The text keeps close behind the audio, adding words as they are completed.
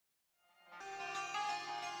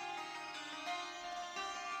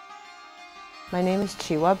My name is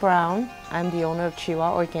Wah Brown. I'm the owner of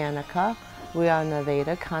Wah Organica. We are an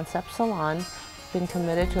Aveda concept salon. Been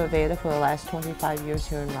committed to Aveda for the last 25 years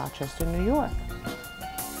here in Rochester, New York.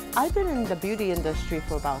 I've been in the beauty industry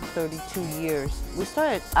for about 32 years. We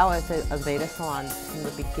started out as a Aveda salon in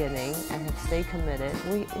the beginning and have stayed committed.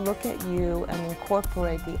 We look at you and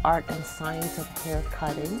incorporate the art and science of hair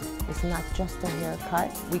cutting. It's not just a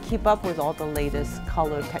haircut. We keep up with all the latest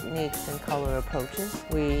color techniques and color approaches.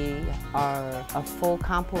 We are a full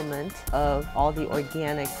complement of all the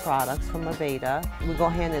organic products from Aveda. We go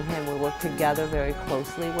hand in hand. We work together very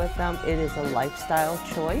closely with them. It is a lifestyle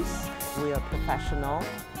choice. We are professional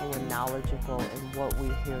and we're knowledgeable in what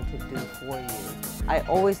we're here to do for you. I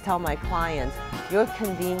always tell my clients, your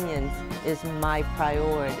convenience is my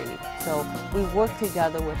priority. So we work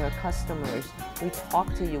together with our customers. We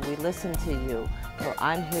talk to you, we listen to you. So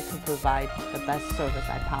I'm here to provide the best service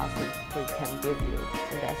I possibly can give you.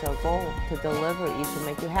 And that's our goal, to deliver each and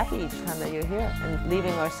make you happy each time that you're here. And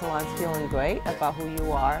leaving our salons feeling great about who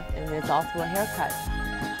you are, and it's all through a haircut.